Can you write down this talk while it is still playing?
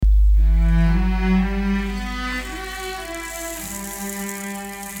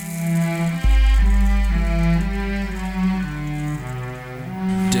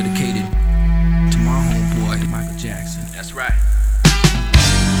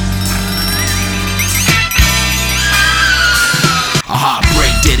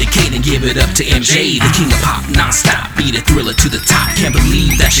and give it up to MJ, the king of pop, non-stop, be the thriller to the top. Can't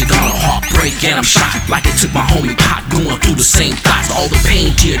believe that you're gonna heartbreak and I'm shocked, like it took my homie Pop, going through the same thoughts. All the pain,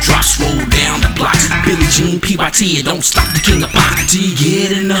 teardrops roll down the block. Billie Jean, PYT, it don't stop the king of pop. Do you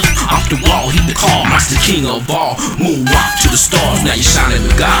get enough? Off the wall, he the call, Master King of all. Moonwalk to the stars, now you're shining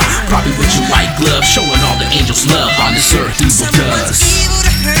with God. Probably with your white glove, showing all the angels love on this earth evil does.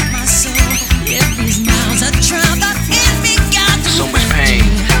 So much pain.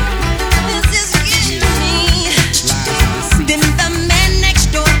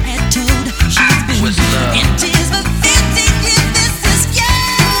 What's love?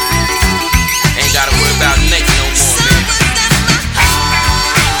 Ain't gotta worry about Nate no more, man.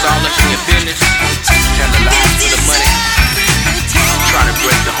 It's all up in your business. Tell the lies for the money. Trying to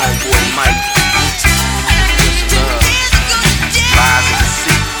break the homeboy Mike. What's love? Lies in the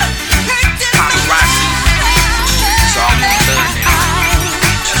sea. Paparazzi. It's all in love now.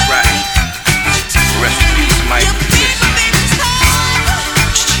 That's right. Rest in peace, Mike.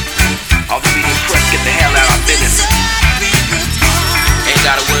 All the media press, get the hell out of our business. Ain't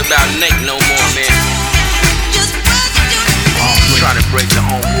gotta worry about Nate no more, man. Trying to break the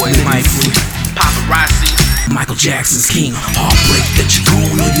homeboy Mike. Paparazzi. Michael Jackson's king, heartbreak that you're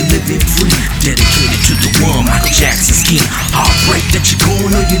gone or you're living free. Dedicated to the one, Michael Jackson's king. Heartbreak that you're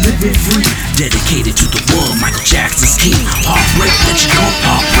gone or you're living free. Dedicated to the one, Michael Jackson's king. Heartbreak that you're gone,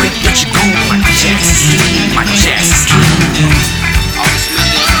 heartbreak that you're gone. Michael Jackson's king, Michael Jackson's king. All this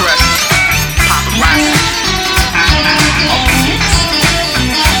media press, paparazzi. All the hits.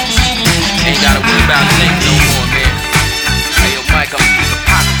 Ain't gotta worry about Nate no more, man. Hey, yo, Mike, I'ma keep a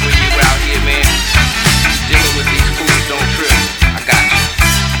pocket for you out here, man. Dealing with these fools, don't trip. I got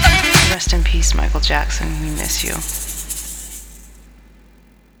you. Rest in peace, Michael Jackson. We miss you.